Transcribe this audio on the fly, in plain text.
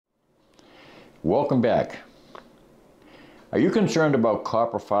Welcome back. Are you concerned about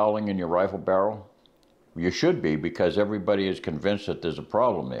copper fouling in your rifle barrel? You should be, because everybody is convinced that there's a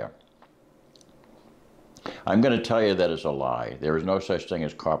problem there. I'm going to tell you that it's a lie. There is no such thing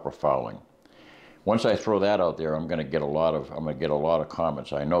as copper fouling. Once I throw that out there, I'm going to get a lot of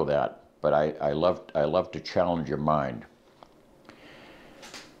comments. I know that, but I love to challenge your mind.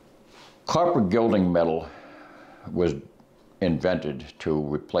 Copper gilding metal was invented to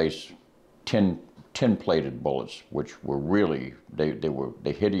replace tin-plated bullets, which were really they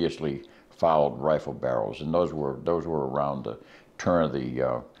hideously fouled rifle barrels, and those were around the turn of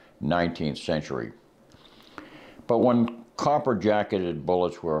the 19th century. But when copper jacketed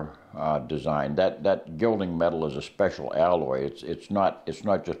bullets were designed, that gilding metal is a special alloy. It's not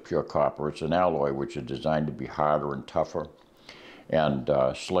just pure copper. It's an alloy which is designed to be harder and tougher and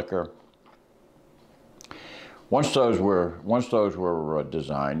slicker. Once those were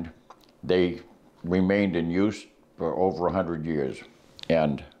designed, they remained in use for over 100 years,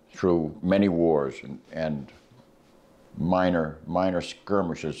 and through many wars and minor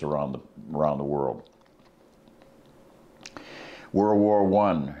skirmishes around the world. World War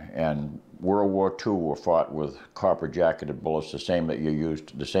I and World War II were fought with copper jacketed bullets, the same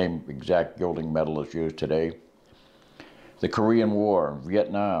exact gilding metal is used today. The Korean War,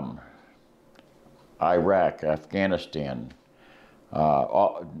 Vietnam, Iraq, Afghanistan,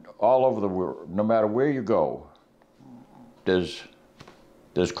 all over the world, no matter where you go, there's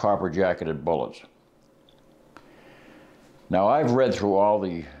copper jacketed bullets. Now, I've read through all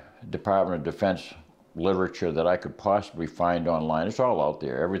the Department of Defense literature that I could possibly find online. It's all out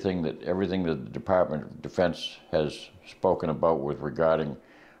there. Everything that the Department of Defense has spoken about with regarding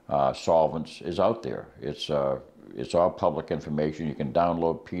solvents is out there. It's all public information. You can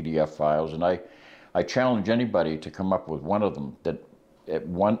download PDF files, and I challenge anybody to come up with one of them that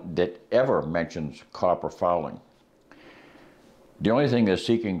ever mentions copper fouling. The only thing they're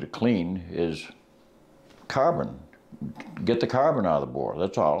seeking to clean is carbon. Get the carbon out of the bore,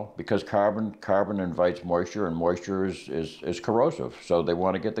 that's all, because carbon invites moisture, and moisture is corrosive, so they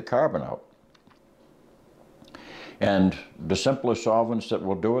want to get the carbon out. And the simpler solvents that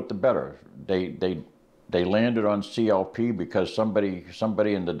will do it, the better. They landed on CLP because somebody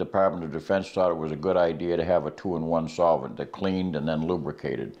in the Department of Defense thought it was a good idea to have a 2-in-1 solvent that cleaned and then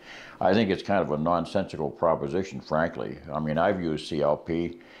lubricated. I think it's kind of a nonsensical proposition, frankly. I mean, I've used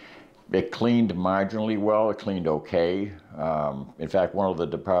CLP. It cleaned marginally well. It cleaned okay. In fact, one of the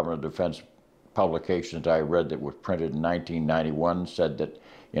Department of Defense publications I read that was printed in 1991 said that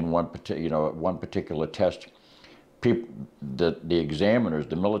in one particular test, the examiners,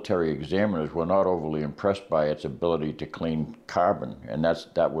 the military examiners, were not overly impressed by its ability to clean carbon, and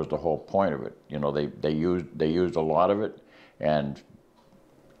that was the whole point of it. You know, they used a lot of it, and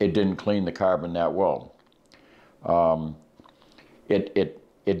it didn't clean the carbon that well. It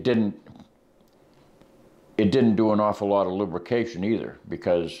didn't do an awful lot of lubrication either,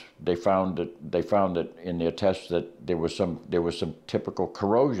 because they found that in their tests that there was some typical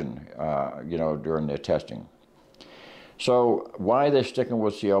corrosion, during their testing. So why they're sticking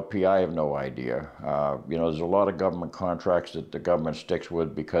with CLP, I have no idea. There's a lot of government contracts that the government sticks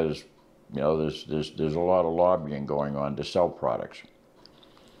with because, there's a lot of lobbying going on to sell products.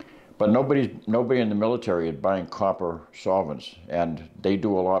 But nobody in the military is buying copper solvents, and they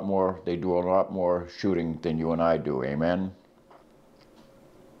do a lot more shooting than you and I do. Amen.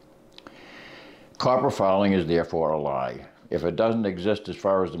 Copper fouling is therefore a lie. If it doesn't exist as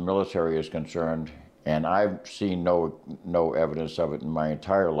far as the military is concerned, and I've seen no evidence of it in my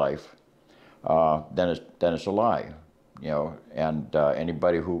entire life, then it's a lie. And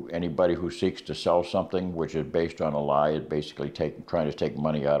anybody who seeks to sell something which is based on a lie is basically trying to take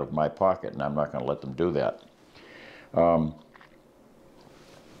money out of my pocket, and I'm not going to let them do that.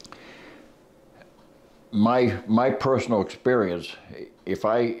 My personal experience, if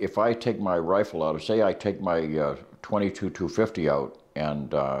I take my rifle out, say I take my 22-250 out,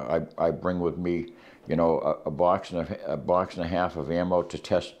 and I bring with me, a box and a half of ammo to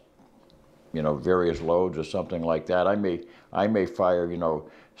test, various loads or something like that. I may fire,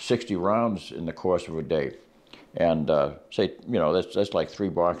 60 rounds in the course of a day, and say, that's like 3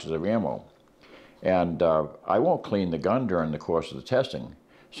 boxes of ammo, and I won't clean the gun during the course of the testing.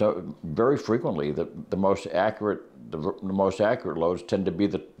 So very frequently, the most accurate loads tend to be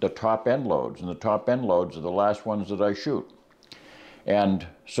the top end loads, and the top end loads are the last ones that I shoot. And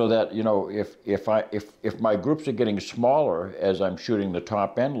so that, if my groups are getting smaller as I'm shooting the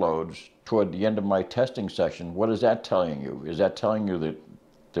top end loads toward the end of my testing session, what is that telling you? Is that telling you that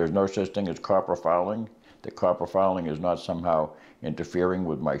there's no such thing as copper fouling? That copper fouling is not somehow interfering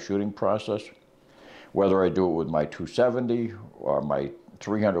with my shooting process? Whether I do it with my 270 or my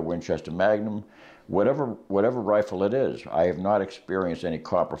 300 Winchester Magnum, whatever rifle it is, I have not experienced any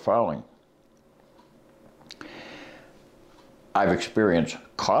copper fouling. I've experienced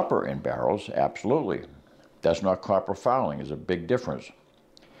copper in barrels, absolutely. That's not copper fouling. There's a big difference.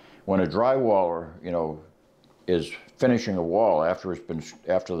 When a drywaller, is finishing a wall after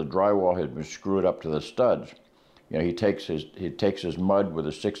the drywall has been screwed up to the studs, he takes his mud with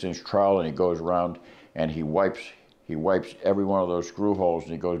a 6-inch trowel and he goes around and he wipes every one of those screw holes,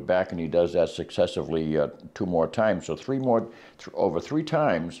 and he goes back and he does that successively 2 more times. So over 3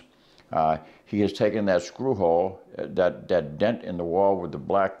 times, he has taken that screw hole, that dent in the wall with the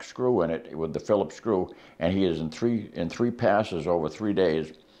black screw in it, with the Phillips screw, and he is in three passes over 3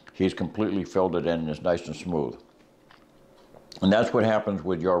 days, he's completely filled it in and it's nice and smooth. And that's what happens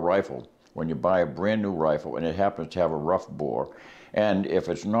with your rifle when you buy a brand new rifle and it happens to have a rough bore. And if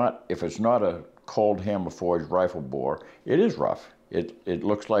it's not a cold hammer forged rifle bore, it is rough. It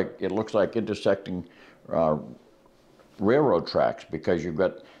looks like intersecting railroad tracks, because you've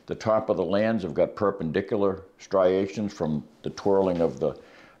got the top of the lands have got perpendicular striations from the twirling of the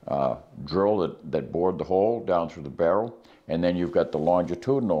drill that bored the hole down through the barrel, and then you've got the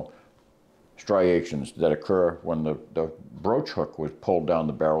longitudinal striations that occur when the broach hook was pulled down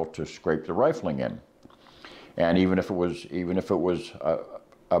the barrel to scrape the rifling in. And even if it was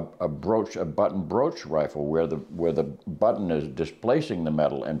a button broach rifle where the button is displacing the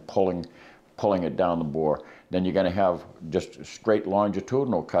metal and pulling it down the bore, then you're going to have just straight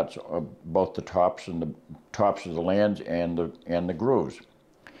longitudinal cuts of both the tops of the lands and the grooves.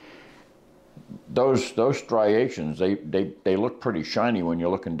 Those striations, they look pretty shiny when you're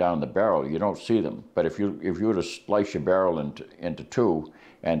looking down the barrel. You don't see them, but if you were to slice your barrel into 2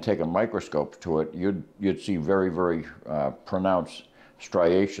 and take a microscope to it, you'd see very, very pronounced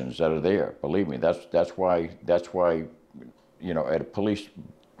striations that are there. Believe me, that's why at a police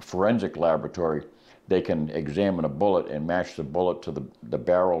forensic laboratory they can examine a bullet and match the bullet to the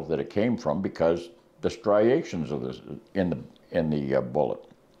barrel that it came from, because the striations of this in the bullet.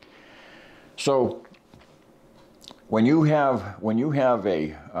 So when you have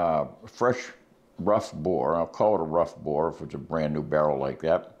a fresh rough bore, I'll call it a rough bore if it's a brand new barrel like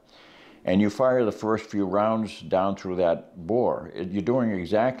that, and you fire the first few rounds down through that bore, you're doing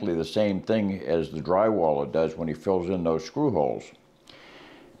exactly the same thing as the drywaller does when he fills in those screw holes.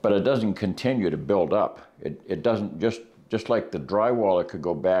 But it doesn't continue to build up. It doesn't, just like the drywaller could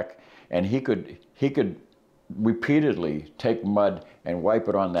go back and he could repeatedly take mud and wipe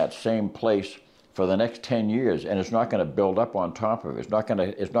it on that same place for the next 10 years, and it's not going to build up on top of it. It's not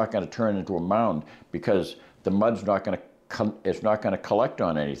going to turn into a mound, because the mud's not going to collect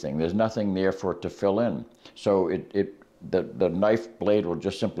on anything. There's nothing there for it to fill in. So the knife blade will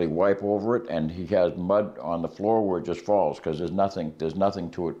just simply wipe over it, and he has mud on the floor where it just falls, because there's nothing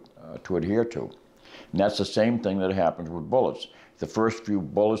to it to adhere to. And that's the same thing that happens with bullets. The first few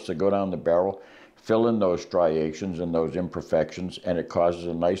bullets that go down the barrel fill in those striations and those imperfections, and it causes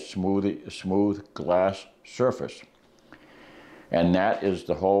a nice smooth glass surface. And that's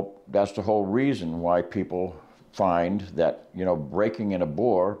the whole reason why people find that breaking in a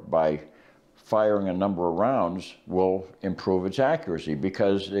bore by firing a number of rounds will improve its accuracy,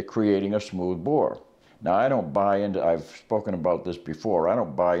 because they're creating a smooth bore. Now, I don't buy into, I've spoken about this before, I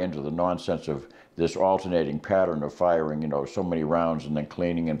don't buy into the nonsense of this alternating pattern of firing, so many rounds and then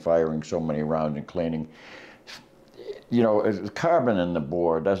cleaning, and firing so many rounds and cleaning. The carbon in the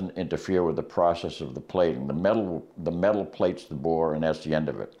bore doesn't interfere with the process of the plating. The metal plates the bore, and that's the end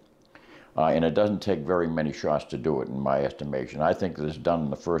of it. And it doesn't take very many shots to do it, in my estimation. I think that it's done in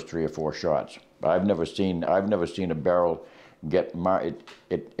the first 3 or 4 shots. I've never seen a barrel get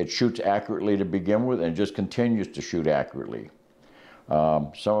it shoots accurately to begin with, and it just continues to shoot accurately.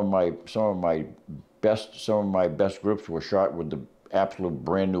 Some of my best groups were shot with the absolute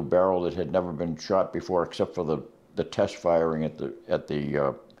brand new barrel that had never been shot before, except for the test firing at the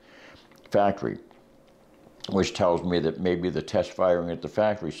factory, which tells me that maybe the test firing at the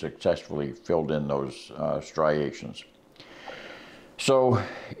factory successfully filled in those striations. So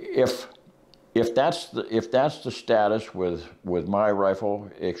if that's the status with my rifle,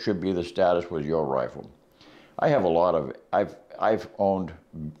 it should be the status with your rifle. I've owned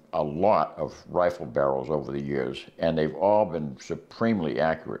a lot of rifle barrels over the years, and they've all been supremely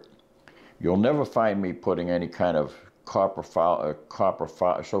accurate. You'll never find me putting any kind of so-called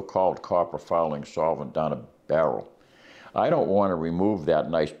copper fouling solvent down a barrel. I don't want to remove that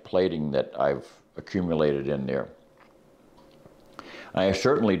nice plating that I've accumulated in there. I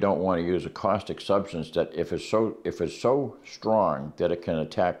certainly don't want to use a caustic substance that if it's so strong that it can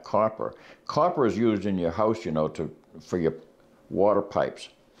attack copper. Copper is used in your house, you know, for your water pipes,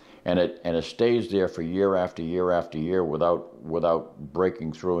 and it stays there for year after year after year without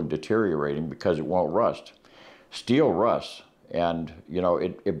breaking through and deteriorating because it won't rust. Steel rusts, and you know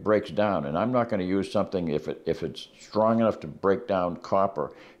it breaks down. And I'm not going to use something if it's strong enough to break down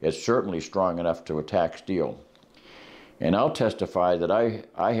copper. It's certainly strong enough to attack steel. And I'll testify that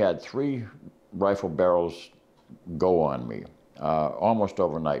I had 3 rifle barrels go on me almost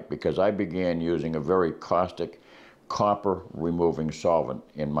overnight because I began using a very caustic copper removing solvent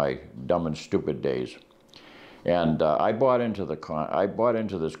in my dumb and stupid days. And I bought into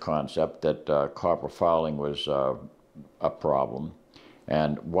this concept that copper fouling was a problem.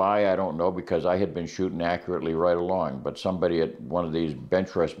 And why, I don't know, because I had been shooting accurately right along. But somebody at one of these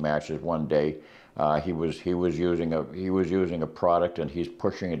bench rest matches one day, he was using a product, and he's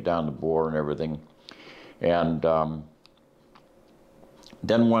pushing it down the bore and everything. And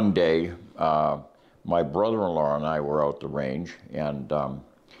then one day, my brother-in-law and I were out the range, and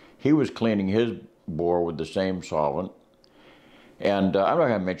he was cleaning his bore with the same solvent. And I'm not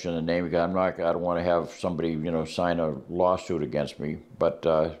going to mention the name because I don't want to have somebody, you know, sign a lawsuit against me.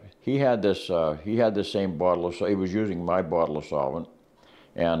 But he had this same bottle of, so he was using my bottle of solvent,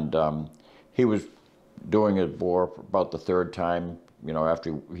 and he was doing his bore about the 3rd time, you know,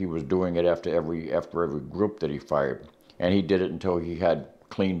 after he was doing it after every group that he fired, and he did it until he had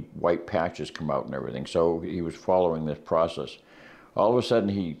clean white patches come out and everything. So he was following this process. All of a sudden,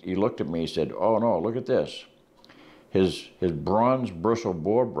 he looked at me and said, "Oh no, look at this." His bronze bristle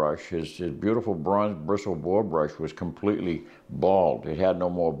bore brush, his beautiful bronze bristle bore brush was completely bald. It had no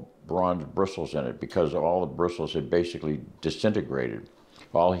more bronze bristles in it because all the bristles had basically disintegrated.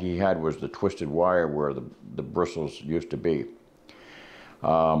 All he had was the twisted wire where the bristles used to be.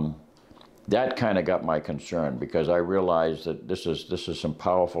 That kind of got my concern because I realized that this is some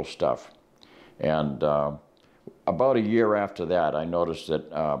powerful stuff. And about a year after that, I noticed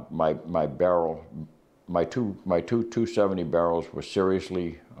that my two 270 barrels were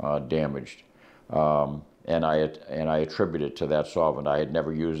seriously damaged, and I attribute it to that solvent. I had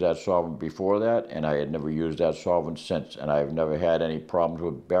never used that solvent before that, and I had never used that solvent since. And I've never had any problems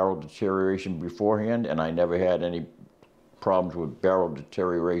with barrel deterioration beforehand, and I never had any problems with barrel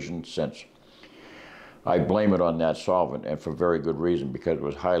deterioration since. I blame it on that solvent, and for very good reason, because it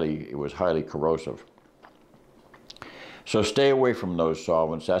was highly corrosive. So stay away from those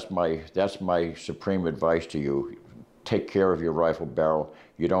solvents. That's my supreme advice to you. Take care of your rifle barrel.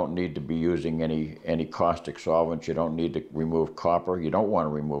 You don't need to be using any caustic solvents. You don't need to remove copper. You don't want to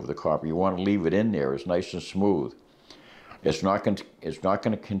remove the copper. You want to leave it in there. It's nice and smooth. It's not going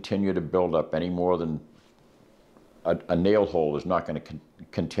to continue to build up any more than a nail hole is not going to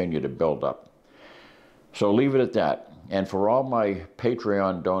continue to build up. So leave it at that. And for all my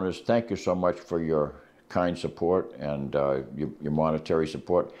Patreon donors, thank you so much for your kind support and your monetary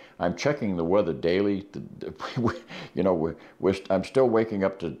support. I'm checking the weather daily. You know, I'm still waking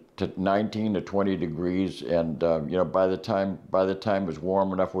up to 19 to 20 degrees, and you know, by the time it's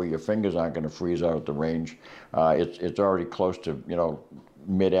warm enough where your fingers aren't going to freeze out at the range, it's already close to, you know,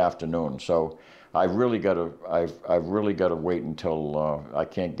 mid-afternoon. So I've really got to wait until I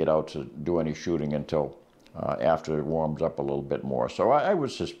can't get out to do any shooting until after it warms up a little bit more. So I would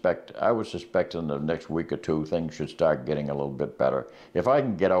suspect in the next week or two things should start getting a little bit better. If I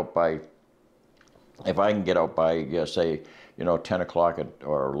can get out by say, you know, 10 o'clock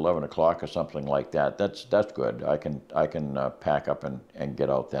or 11 o'clock or something like that, that's good. I can pack up and get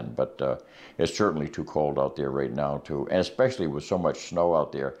out then. But it's certainly too cold out there right now too, and especially with so much snow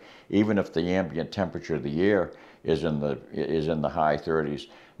out there. Even if the ambient temperature of the air is in the high 30s,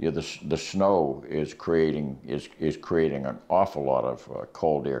 you know, the snow is creating an awful lot of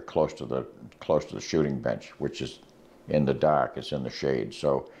cold air close to the shooting bench, which is in the dark. It's in the shade.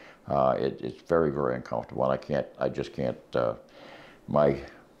 So it's very, very uncomfortable. And I just can't. My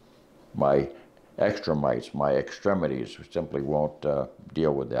extremites, my extremities simply won't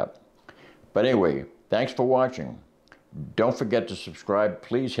deal with that. But anyway, thanks for watching. Don't forget to subscribe.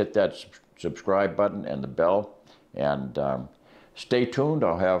 Please hit that subscribe button and the bell. And stay tuned.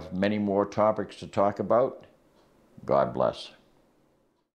 I'll have many more topics to talk about. God bless.